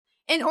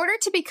In order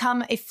to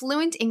become a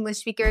fluent English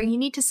speaker, you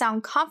need to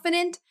sound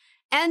confident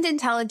and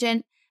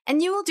intelligent,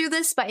 and you will do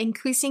this by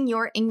increasing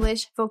your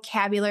English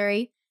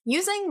vocabulary,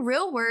 using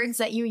real words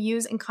that you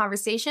use in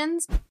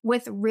conversations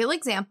with real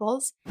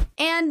examples,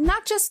 and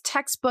not just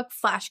textbook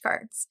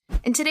flashcards.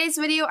 In today's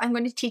video, I'm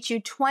going to teach you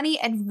 20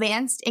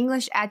 advanced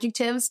English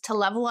adjectives to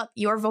level up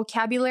your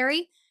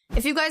vocabulary.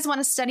 If you guys want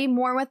to study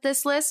more with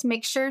this list,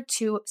 make sure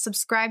to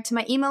subscribe to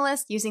my email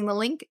list using the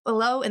link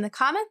below in the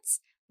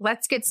comments.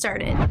 Let's get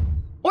started.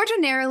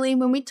 Ordinarily,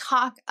 when we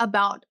talk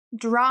about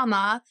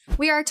drama,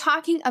 we are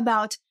talking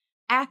about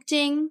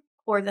acting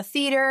or the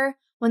theater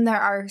when there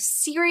are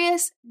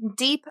serious,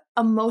 deep,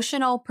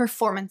 emotional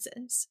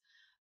performances.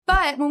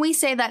 But when we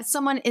say that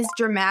someone is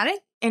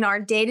dramatic in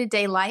our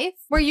day-to-day life,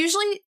 we're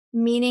usually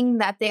meaning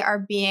that they are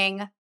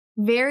being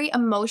very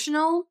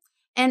emotional,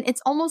 and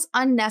it's almost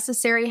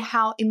unnecessary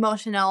how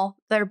emotional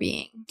they're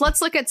being.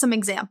 Let's look at some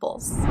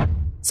examples.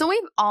 So we've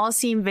all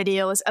seen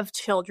videos of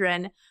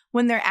children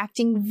when they're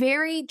acting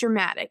very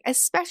dramatic,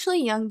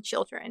 especially young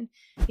children.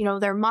 You know,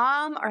 their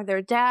mom or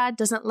their dad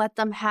doesn't let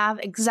them have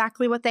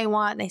exactly what they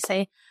want. They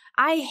say,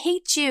 "I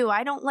hate you,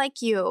 I don't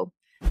like you."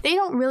 They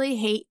don't really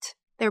hate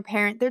their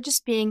parent. They're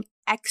just being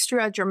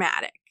extra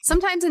dramatic.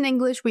 Sometimes in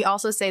English, we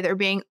also say they're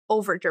being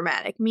over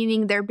dramatic,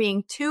 meaning they're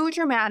being too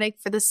dramatic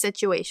for the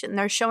situation.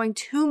 They're showing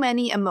too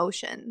many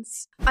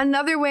emotions.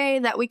 Another way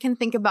that we can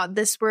think about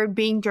this word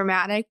being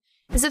dramatic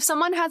is if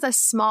someone has a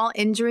small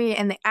injury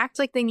and they act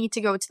like they need to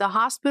go to the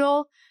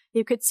hospital,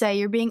 you could say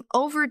you're being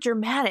over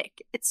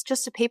dramatic. It's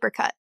just a paper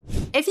cut.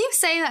 If you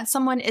say that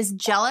someone is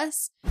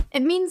jealous,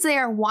 it means they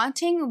are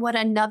wanting what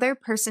another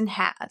person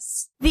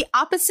has. The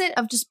opposite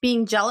of just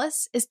being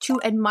jealous is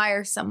to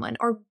admire someone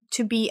or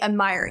to be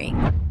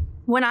admiring.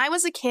 When I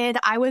was a kid,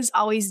 I was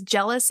always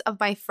jealous of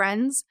my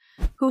friends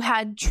who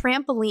had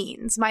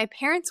trampolines. My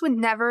parents would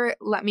never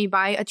let me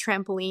buy a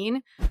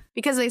trampoline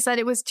because they said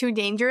it was too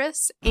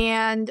dangerous,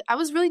 and I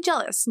was really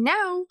jealous.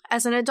 Now,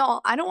 as an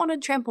adult, I don't want a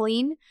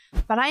trampoline,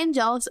 but I am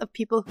jealous of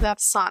people who have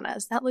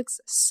saunas. That looks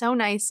so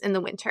nice in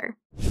the winter.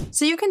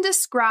 So you can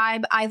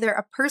describe either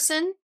a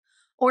person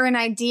or an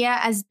idea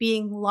as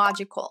being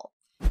logical.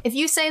 If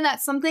you say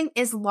that something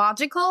is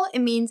logical, it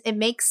means it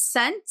makes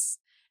sense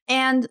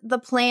and the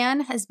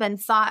plan has been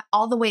thought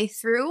all the way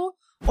through.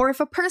 Or if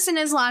a person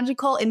is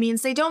logical, it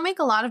means they don't make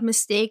a lot of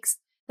mistakes.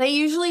 They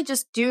usually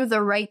just do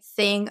the right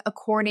thing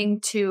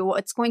according to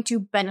what's going to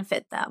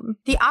benefit them.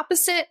 The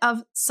opposite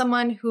of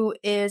someone who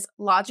is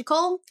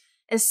logical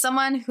is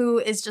someone who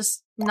is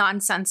just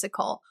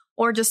nonsensical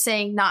or just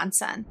saying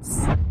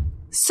nonsense.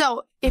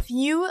 So if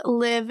you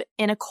live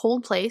in a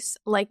cold place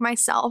like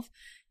myself,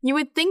 you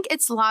would think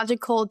it's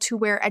logical to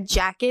wear a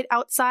jacket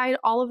outside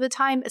all of the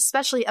time,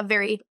 especially a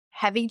very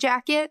heavy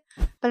jacket.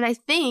 But I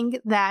think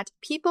that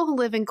people who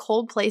live in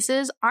cold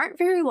places aren't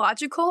very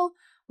logical.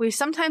 We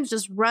sometimes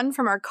just run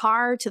from our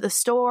car to the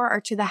store or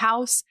to the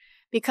house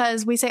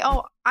because we say,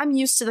 "Oh, I'm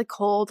used to the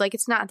cold. Like,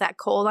 it's not that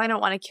cold. I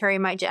don't want to carry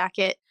my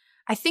jacket."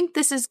 I think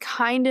this is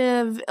kind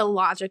of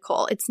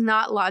illogical. It's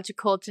not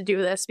logical to do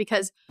this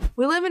because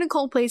we live in a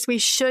cold place. We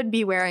should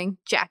be wearing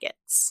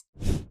jackets.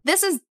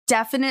 This is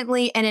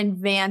definitely an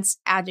advanced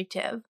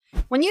adjective.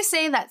 When you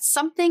say that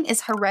something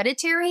is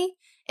hereditary,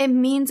 it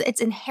means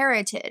it's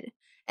inherited.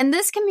 And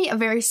this can be a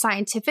very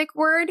scientific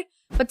word,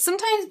 but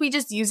sometimes we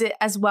just use it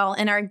as well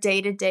in our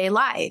day-to-day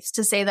lives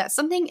to say that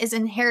something is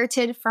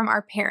inherited from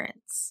our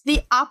parents.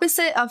 The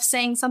opposite of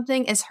saying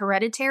something is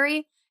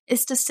hereditary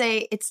is to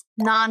say it's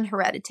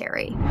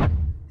non-hereditary.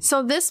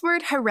 So this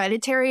word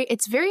hereditary,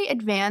 it's very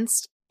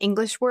advanced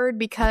English word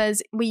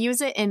because we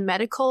use it in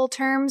medical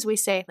terms. We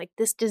say like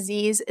this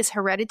disease is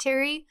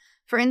hereditary.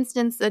 For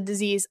instance, the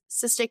disease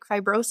cystic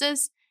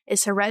fibrosis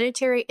is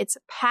hereditary. It's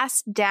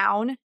passed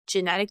down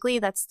genetically.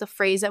 That's the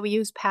phrase that we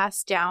use,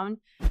 passed down.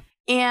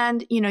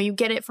 And, you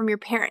get it from your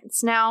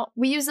parents. Now,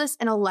 we use this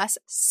in a less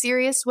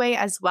serious way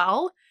as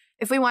well.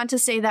 If we want to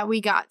say that we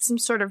got some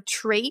sort of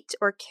trait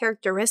or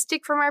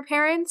characteristic from our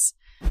parents,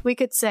 we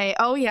could say,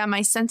 "Oh yeah,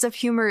 my sense of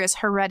humor is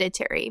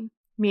hereditary,"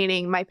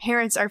 meaning my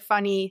parents are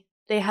funny,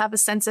 they have a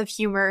sense of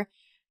humor,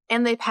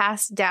 and they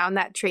pass down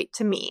that trait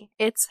to me.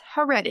 It's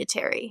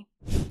hereditary.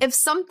 If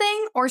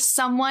something or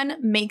someone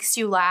makes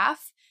you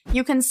laugh,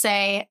 you can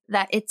say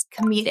that it's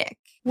comedic.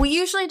 We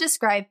usually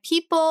describe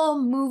people,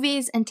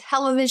 movies, and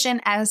television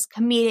as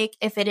comedic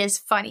if it is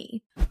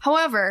funny.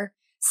 However,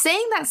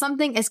 saying that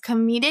something is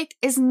comedic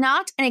is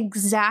not an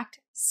exact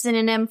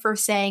synonym for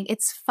saying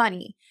it's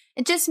funny.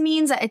 It just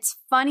means that it's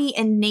funny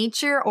in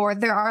nature or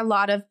there are a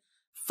lot of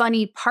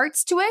funny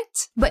parts to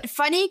it. But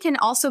funny can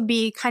also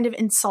be kind of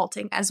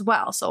insulting as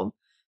well. So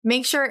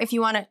make sure if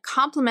you want to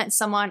compliment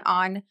someone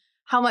on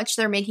how much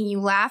they're making you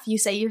laugh, you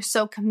say you're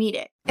so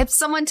comedic. If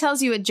someone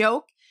tells you a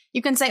joke,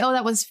 you can say, "Oh,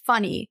 that was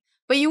funny."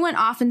 But you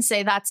wouldn't often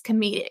say that's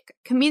comedic.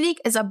 Comedic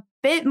is a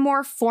bit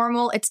more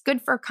formal. It's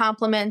good for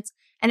compliments.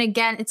 And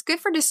again, it's good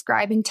for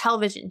describing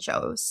television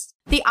shows.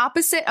 The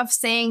opposite of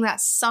saying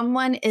that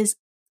someone is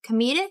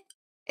comedic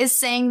is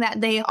saying that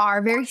they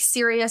are very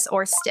serious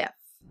or stiff.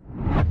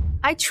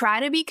 I try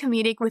to be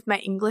comedic with my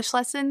English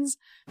lessons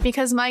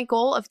because my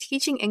goal of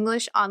teaching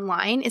English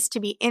online is to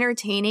be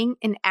entertaining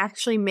and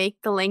actually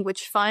make the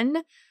language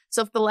fun.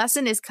 So if the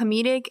lesson is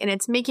comedic and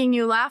it's making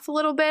you laugh a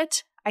little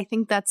bit, I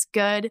think that's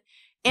good.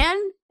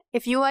 And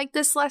if you like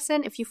this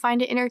lesson, if you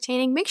find it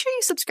entertaining, make sure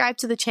you subscribe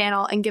to the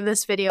channel and give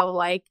this video a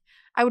like.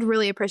 I would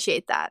really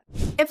appreciate that.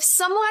 If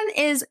someone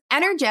is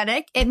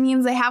energetic, it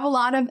means they have a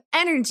lot of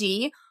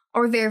energy,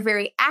 or they're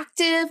very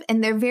active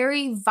and they're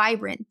very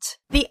vibrant.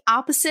 The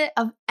opposite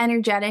of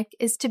energetic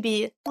is to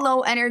be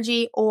low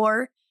energy,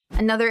 or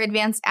another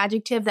advanced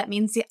adjective that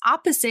means the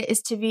opposite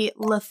is to be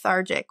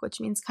lethargic, which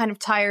means kind of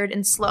tired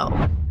and slow.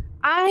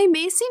 I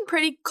may seem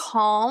pretty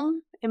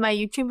calm in my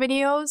YouTube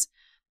videos,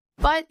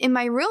 but in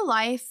my real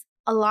life,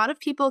 a lot of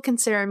people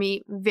consider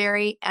me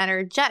very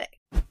energetic.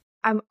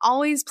 I'm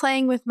always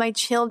playing with my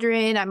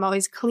children. I'm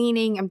always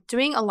cleaning. I'm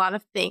doing a lot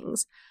of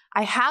things.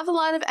 I have a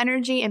lot of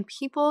energy and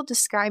people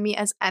describe me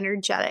as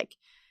energetic.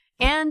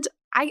 And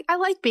I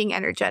like being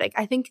energetic.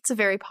 I think it's a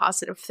very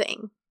positive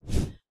thing.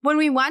 When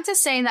we want to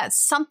say that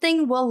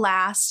something will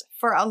last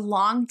for a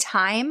long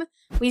time,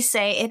 we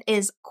say it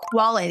is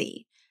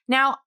quality.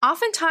 Now,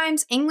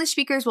 oftentimes English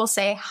speakers will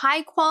say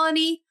high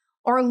quality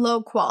or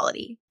low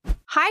quality.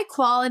 High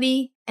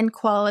quality and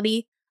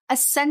quality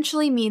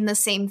essentially mean the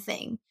same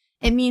thing.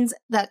 It means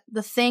that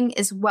the thing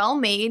is well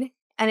made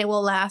and it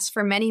will last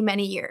for many,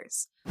 many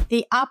years.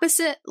 The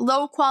opposite,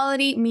 low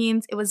quality,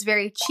 means it was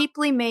very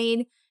cheaply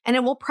made and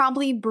it will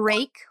probably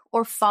break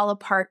or fall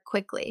apart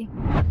quickly.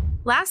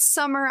 Last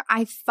summer,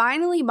 I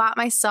finally bought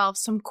myself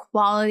some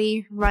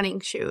quality running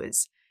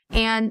shoes,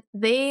 and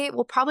they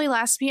will probably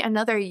last me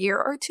another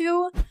year or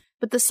two.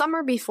 But the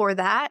summer before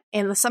that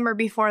and the summer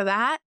before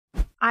that,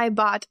 I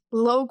bought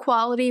low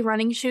quality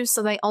running shoes,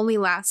 so they only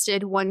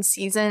lasted one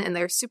season, and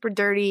they're super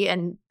dirty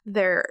and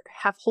they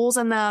have holes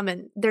in them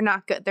and they're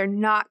not good. They're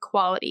not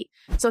quality.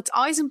 So it's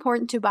always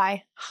important to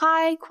buy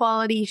high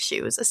quality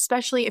shoes,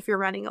 especially if you're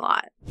running a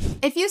lot.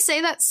 If you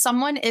say that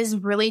someone is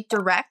really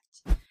direct,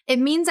 it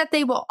means that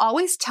they will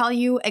always tell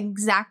you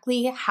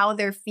exactly how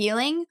they're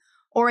feeling,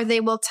 or they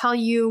will tell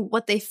you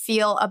what they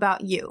feel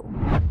about you.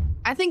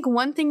 I think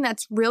one thing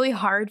that's really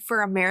hard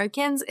for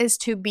Americans is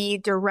to be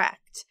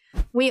direct.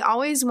 We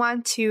always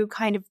want to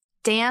kind of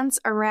dance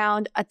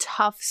around a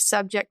tough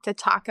subject to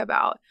talk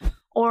about.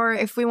 Or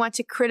if we want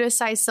to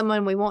criticize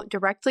someone, we won't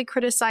directly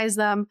criticize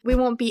them. We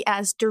won't be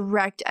as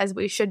direct as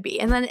we should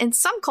be. And then in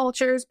some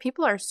cultures,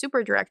 people are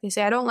super direct. They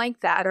say, I don't like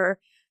that, or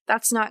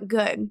that's not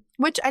good,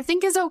 which I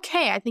think is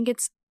okay. I think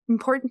it's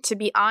important to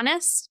be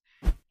honest,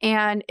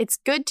 and it's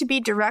good to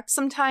be direct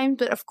sometimes.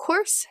 But of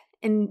course,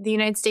 in the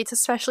United States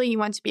especially, you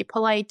want to be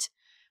polite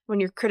when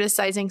you're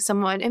criticizing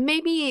someone and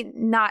maybe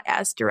not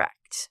as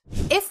direct.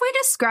 If we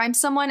describe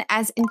someone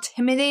as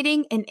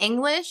intimidating in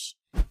English,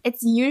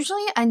 it's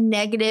usually a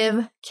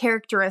negative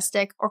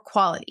characteristic or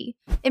quality.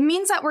 It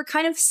means that we're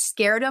kind of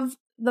scared of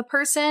the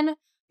person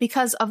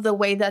because of the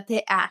way that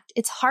they act.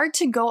 It's hard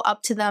to go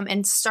up to them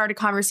and start a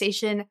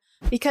conversation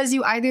because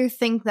you either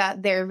think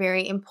that they're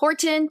very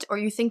important or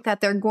you think that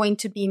they're going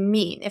to be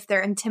mean if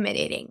they're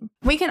intimidating.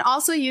 We can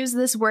also use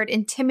this word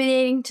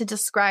intimidating to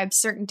describe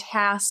certain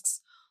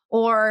tasks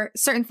or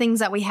certain things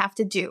that we have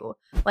to do.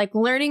 Like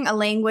learning a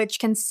language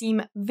can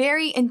seem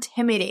very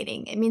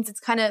intimidating. It means it's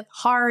kind of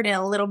hard and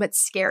a little bit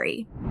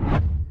scary.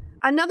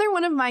 Another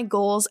one of my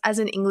goals as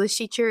an English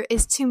teacher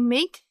is to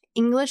make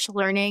English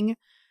learning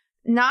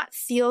not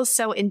feel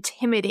so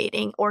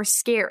intimidating or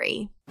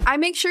scary. I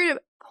make sure to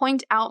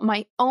point out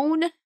my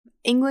own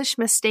English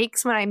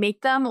mistakes when I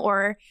make them,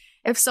 or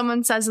if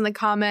someone says in the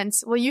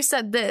comments, well, you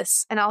said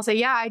this, and I'll say,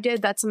 yeah, I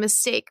did. That's a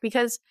mistake,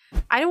 because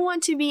I don't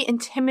want to be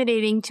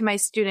intimidating to my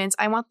students.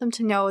 I want them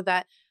to know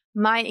that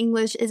my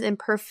English is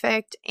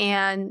imperfect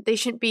and they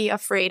shouldn't be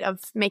afraid of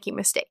making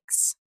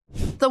mistakes.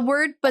 The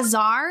word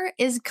bizarre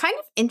is kind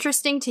of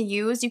interesting to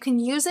use. You can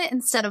use it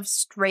instead of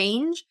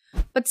strange,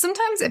 but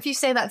sometimes if you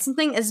say that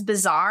something is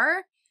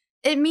bizarre,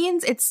 it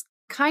means it's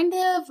kind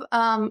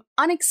of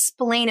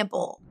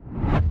unexplainable.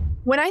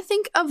 When I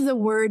think of the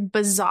word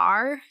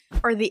bizarre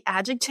or the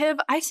adjective,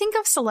 I think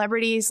of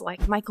celebrities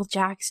like Michael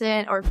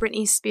Jackson or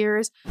Britney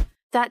Spears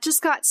that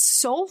just got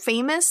so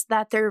famous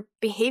that their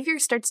behavior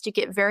starts to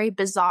get very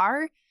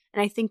bizarre.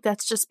 And I think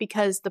that's just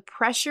because the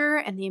pressure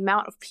and the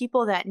amount of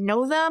people that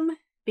know them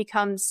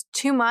becomes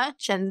too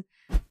much, and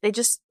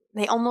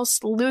they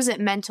almost lose it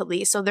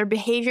mentally. So their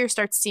behavior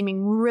starts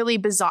seeming really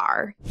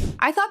bizarre.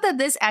 I thought that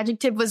this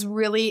adjective was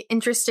really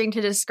interesting to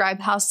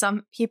describe how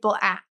some people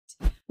act.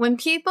 When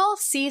people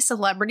see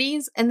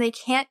celebrities and they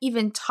can't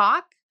even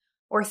talk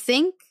or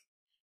think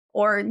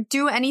or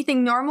do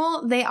anything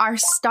normal, they are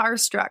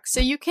starstruck. So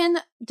you can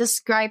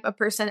describe a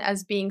person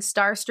as being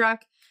starstruck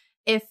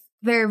if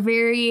they're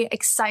very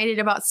excited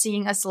about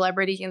seeing a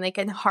celebrity and they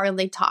can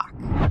hardly talk.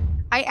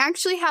 I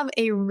actually have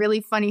a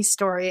really funny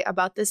story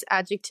about this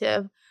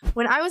adjective.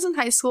 When I was in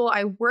high school,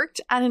 I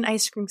worked at an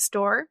ice cream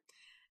store.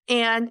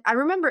 And I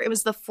remember it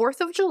was the 4th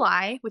of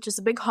July, which is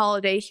a big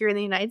holiday here in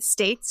the United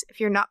States, if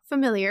you're not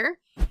familiar.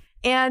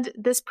 And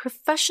this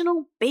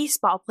professional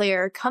baseball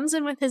player comes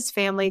in with his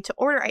family to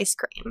order ice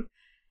cream.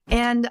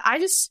 And I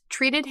just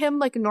treated him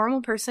like a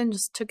normal person,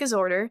 just took his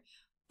order.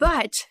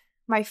 But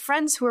my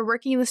friends who were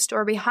working in the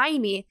store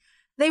behind me,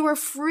 they were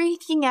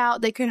freaking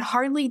out. They could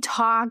hardly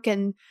talk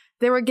and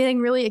they were getting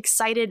really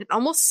excited and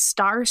almost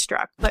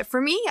starstruck. But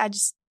for me, I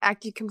just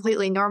acted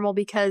completely normal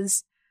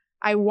because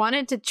I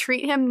wanted to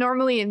treat him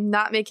normally and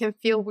not make him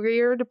feel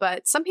weird.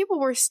 But some people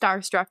were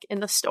starstruck in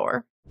the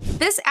store.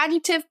 This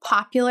adjective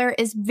popular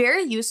is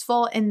very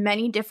useful in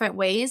many different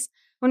ways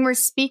when we're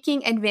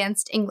speaking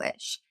advanced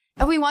English.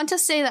 If we want to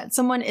say that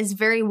someone is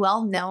very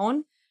well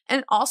known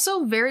and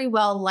also very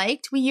well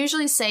liked, we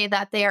usually say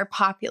that they are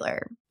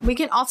popular. We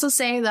can also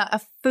say that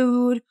a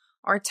food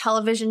or a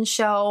television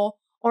show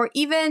or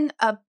even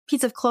a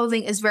piece of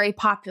clothing is very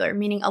popular,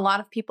 meaning a lot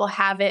of people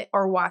have it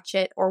or watch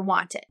it or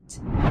want it.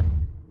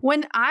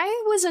 When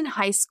I was in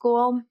high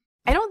school,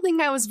 I don't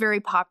think I was very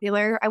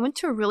popular. I went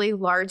to a really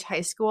large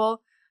high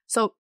school,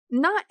 so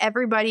not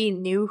everybody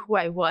knew who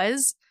I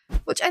was,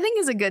 which I think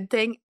is a good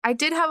thing. I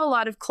did have a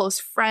lot of close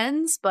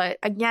friends, but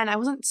again, I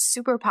wasn't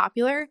super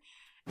popular.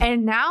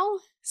 And now,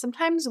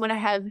 sometimes when I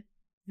have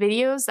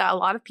videos that a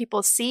lot of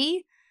people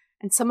see,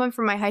 and someone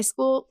from my high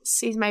school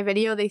sees my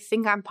video, they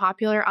think I'm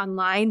popular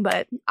online,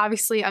 but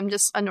obviously I'm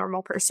just a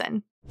normal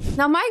person.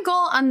 Now, my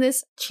goal on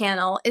this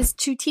channel is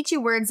to teach you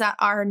words that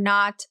are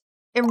not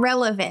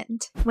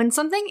irrelevant. When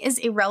something is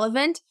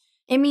irrelevant,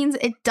 it means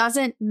it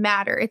doesn't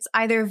matter. It's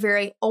either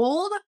very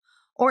old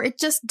or it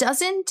just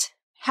doesn't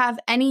have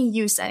any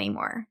use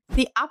anymore.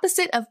 The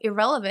opposite of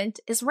irrelevant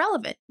is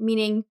relevant,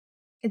 meaning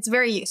it's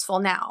very useful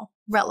now,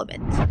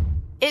 relevant.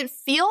 It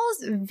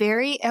feels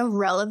very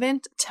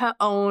irrelevant to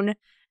own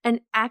an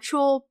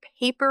actual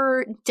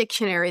paper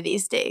dictionary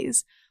these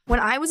days. When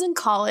I was in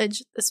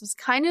college, this was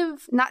kind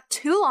of not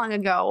too long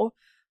ago,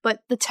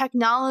 but the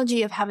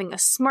technology of having a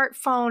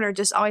smartphone or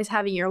just always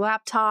having your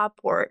laptop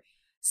or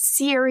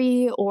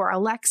Siri or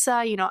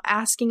Alexa,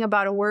 asking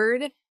about a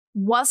word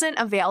wasn't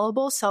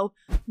available. So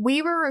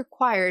we were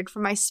required for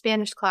my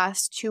Spanish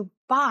class to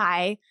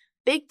buy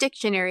big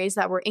dictionaries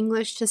that were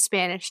English to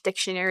Spanish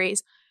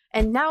dictionaries.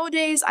 And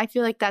nowadays, I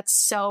feel like that's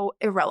so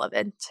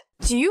irrelevant.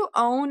 Do you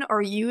own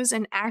or use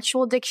an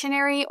actual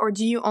dictionary, or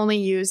do you only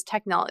use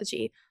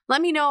technology?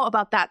 Let me know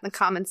about that in the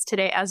comments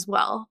today as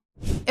well.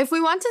 If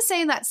we want to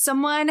say that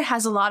someone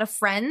has a lot of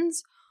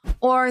friends,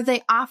 or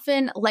they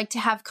often like to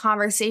have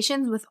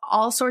conversations with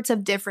all sorts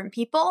of different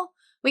people,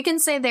 we can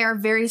say they are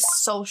very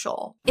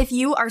social. If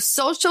you are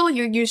social,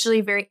 you're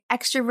usually very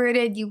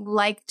extroverted. You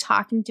like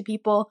talking to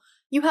people.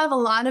 You have a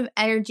lot of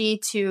energy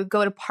to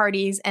go to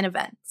parties and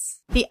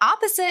events. The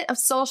opposite of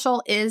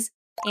social is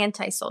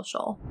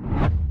antisocial.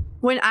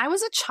 When I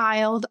was a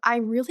child, I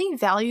really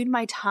valued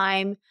my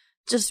time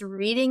just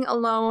reading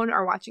alone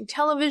or watching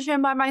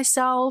television by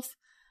myself.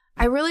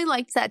 I really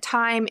liked that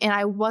time and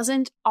I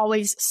wasn't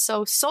always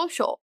so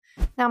social.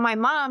 Now, my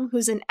mom,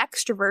 who's an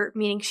extrovert,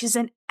 meaning she's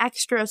an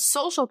extra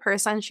social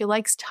person, she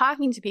likes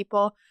talking to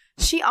people,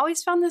 she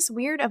always found this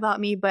weird about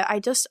me, but I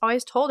just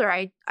always told her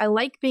I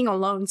like being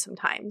alone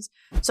sometimes.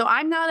 So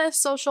I'm not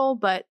as social,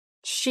 but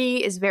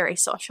she is very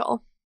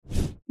social.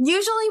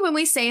 Usually when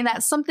we say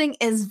that something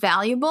is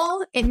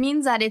valuable, it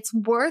means that it's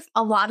worth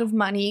a lot of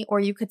money or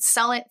you could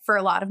sell it for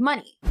a lot of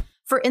money.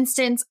 For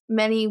instance,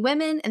 many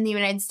women in the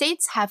United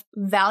States have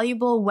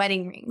valuable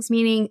wedding rings,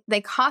 meaning they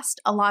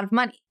cost a lot of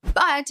money.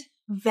 But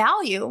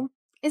value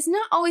is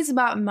not always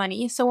about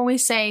money. So when we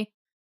say,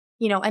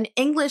 an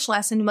English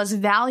lesson was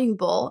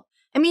valuable,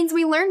 it means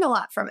we learned a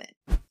lot from it.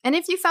 And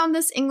if you found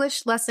this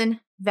English lesson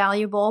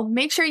valuable,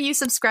 make sure you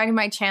subscribe to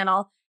my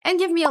channel and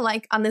give me a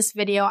like on this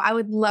video. I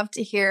would love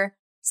to hear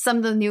some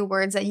of the new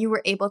words that you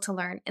were able to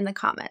learn in the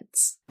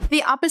comments.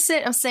 The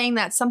opposite of saying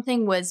that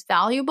something was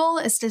valuable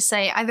is to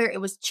say either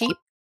it was cheap,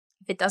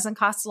 if it doesn't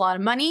cost a lot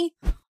of money,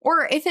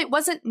 or if it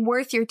wasn't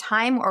worth your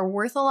time or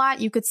worth a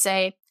lot, you could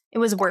say it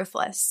was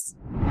worthless.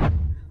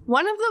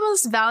 One of the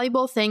most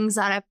valuable things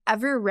that I've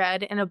ever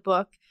read in a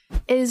book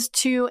is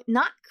to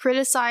not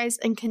criticize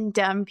and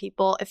condemn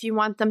people if you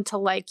want them to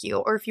like you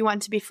or if you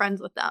want to be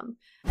friends with them.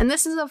 And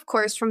this is, of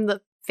course, from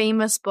the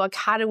famous book,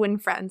 How to Win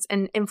Friends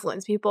and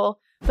Influence People.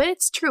 But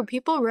it's true.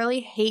 People really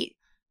hate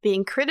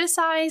being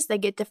criticized. They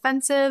get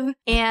defensive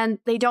and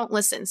they don't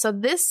listen. So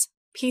this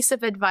piece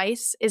of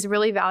advice is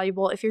really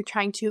valuable if you're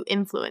trying to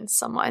influence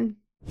someone.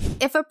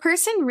 If a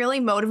person really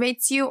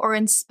motivates you or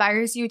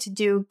inspires you to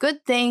do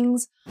good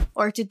things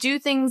or to do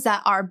things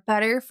that are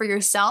better for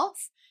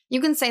yourself,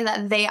 you can say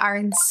that they are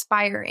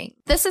inspiring.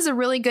 This is a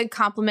really good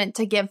compliment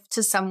to give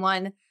to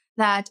someone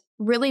that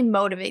really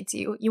motivates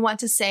you. You want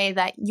to say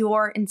that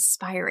you're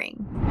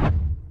inspiring.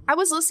 I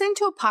was listening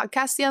to a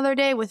podcast the other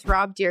day with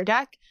Rob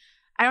Dyrdek.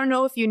 I don't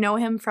know if you know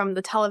him from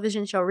the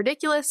television show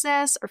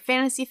Ridiculousness or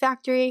Fantasy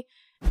Factory.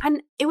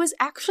 And it was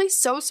actually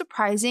so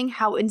surprising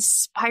how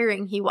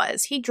inspiring he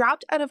was. He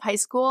dropped out of high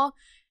school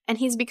and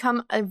he's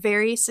become a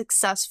very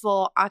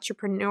successful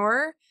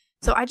entrepreneur.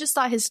 So I just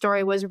thought his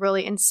story was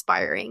really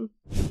inspiring.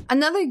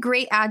 Another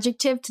great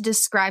adjective to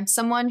describe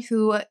someone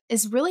who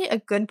is really a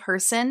good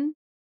person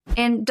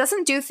and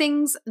doesn't do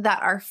things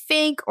that are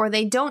fake, or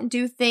they don't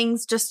do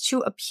things just to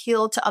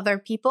appeal to other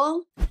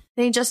people.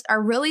 They just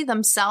are really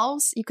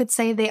themselves. You could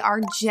say they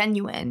are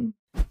genuine.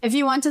 If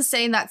you want to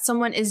say that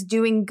someone is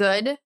doing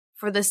good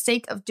for the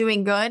sake of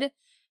doing good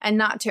and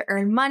not to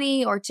earn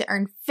money or to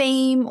earn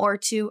fame or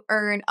to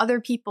earn other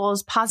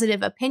people's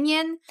positive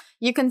opinion,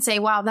 you can say,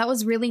 wow, that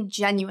was really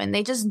genuine.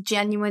 They just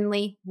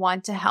genuinely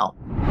want to help.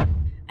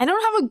 I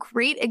don't have a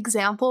great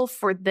example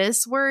for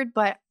this word,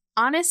 but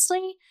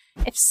honestly,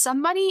 if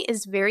somebody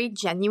is very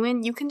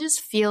genuine, you can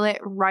just feel it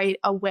right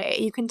away.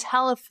 You can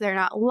tell if they're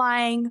not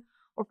lying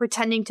or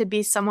pretending to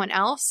be someone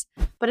else.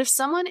 But if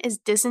someone is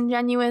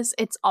disingenuous,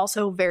 it's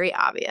also very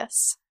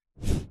obvious.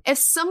 If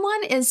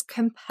someone is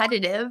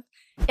competitive,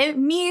 it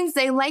means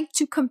they like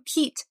to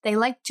compete. They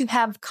like to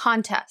have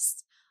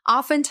contests.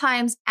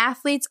 Oftentimes,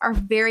 athletes are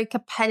very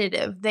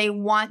competitive. They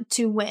want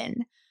to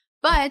win.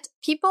 But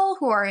people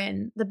who are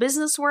in the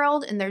business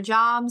world, in their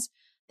jobs,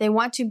 they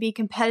want to be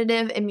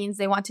competitive. It means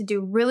they want to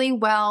do really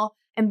well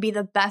and be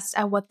the best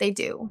at what they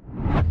do.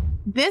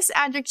 This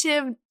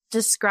adjective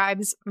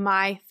describes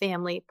my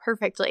family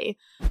perfectly.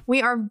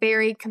 We are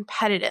very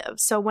competitive.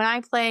 So when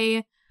I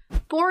play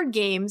board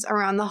games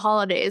around the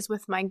holidays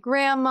with my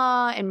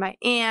grandma and my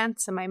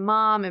aunts and my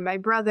mom and my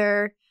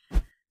brother,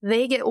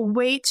 they get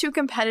way too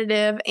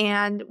competitive,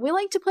 and we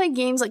like to play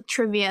games like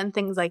trivia and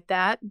things like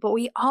that, but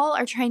we all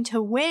are trying to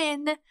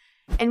win,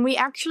 and we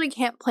actually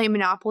can't play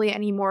Monopoly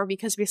anymore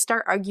because we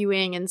start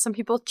arguing, and some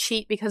people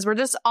cheat because we're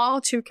just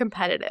all too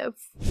competitive.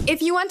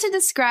 If you want to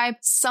describe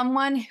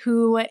someone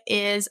who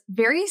is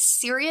very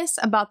serious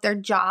about their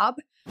job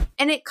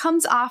and it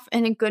comes off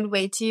in a good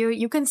way to you,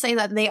 you can say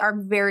that they are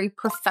very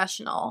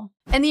professional.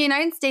 In the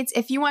United States,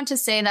 if you want to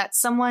say that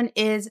someone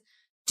is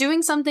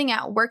doing something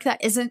at work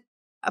that isn't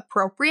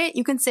appropriate,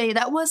 you can say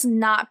that was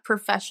not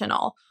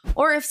professional.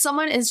 Or if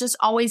someone is just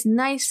always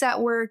nice at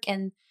work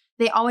and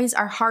they always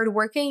are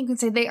hardworking, you can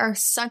say they are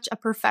such a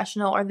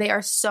professional, or they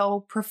are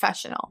so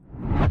professional.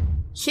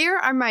 Here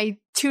are my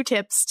 2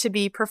 tips to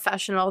be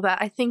professional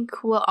that I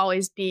think will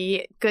always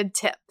be good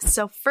tips.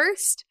 So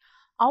first,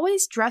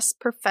 always dress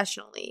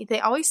professionally.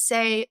 They always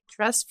say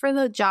dress for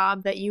the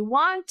job that you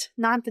want,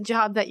 not the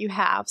job that you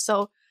have.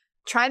 So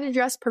try to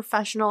dress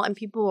professional and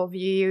people will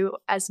view you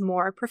as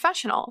more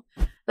professional.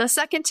 The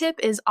second tip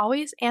is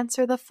always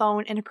answer the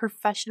phone in a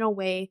professional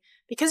way,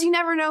 because you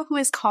never know who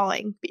is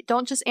calling.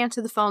 Don't just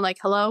answer the phone like,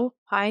 hello,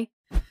 hi.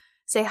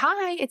 Say,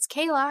 hi, it's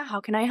Kayla. How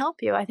can I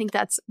help you? I think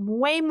that's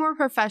way more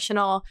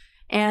professional,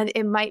 and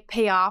it might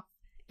pay off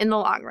in the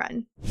long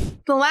run.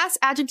 The last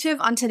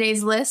adjective on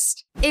today's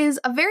list is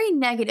a very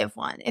negative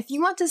one. If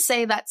you want to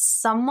say that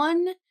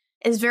someone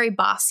is very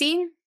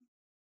bossy,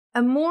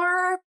 a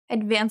more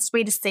advanced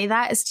way to say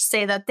that is to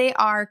say that they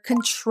are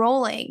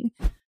controlling.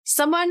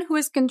 Someone who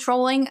is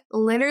controlling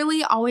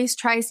literally always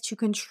tries to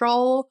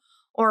control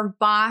or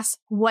boss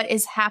what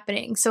is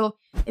happening. So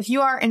if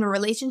you are in a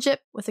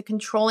relationship with a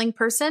controlling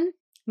person,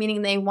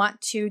 meaning they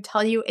want to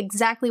tell you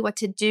exactly what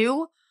to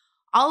do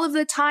all of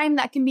the time,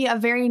 that can be a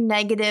very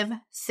negative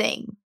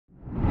thing.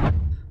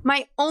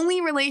 My only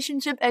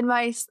relationship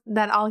advice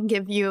that I'll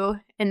give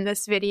you in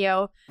this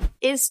video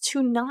is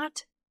to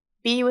not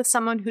be with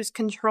someone who's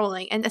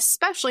controlling, and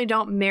especially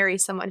don't marry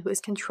someone who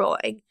is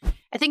controlling.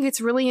 I think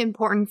it's really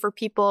important for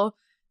people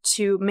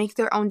to make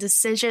their own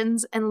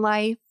decisions in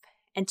life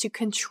and to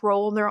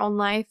control their own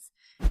life.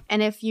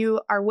 And if you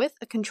are with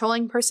a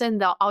controlling person,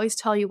 they'll always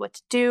tell you what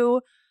to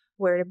do,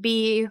 where to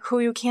be, who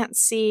you can't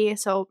see.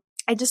 So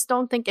I just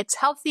don't think it's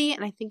healthy,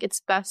 and I think it's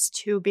best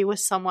to be with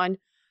someone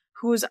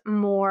who's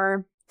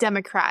more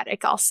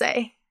democratic, I'll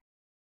say.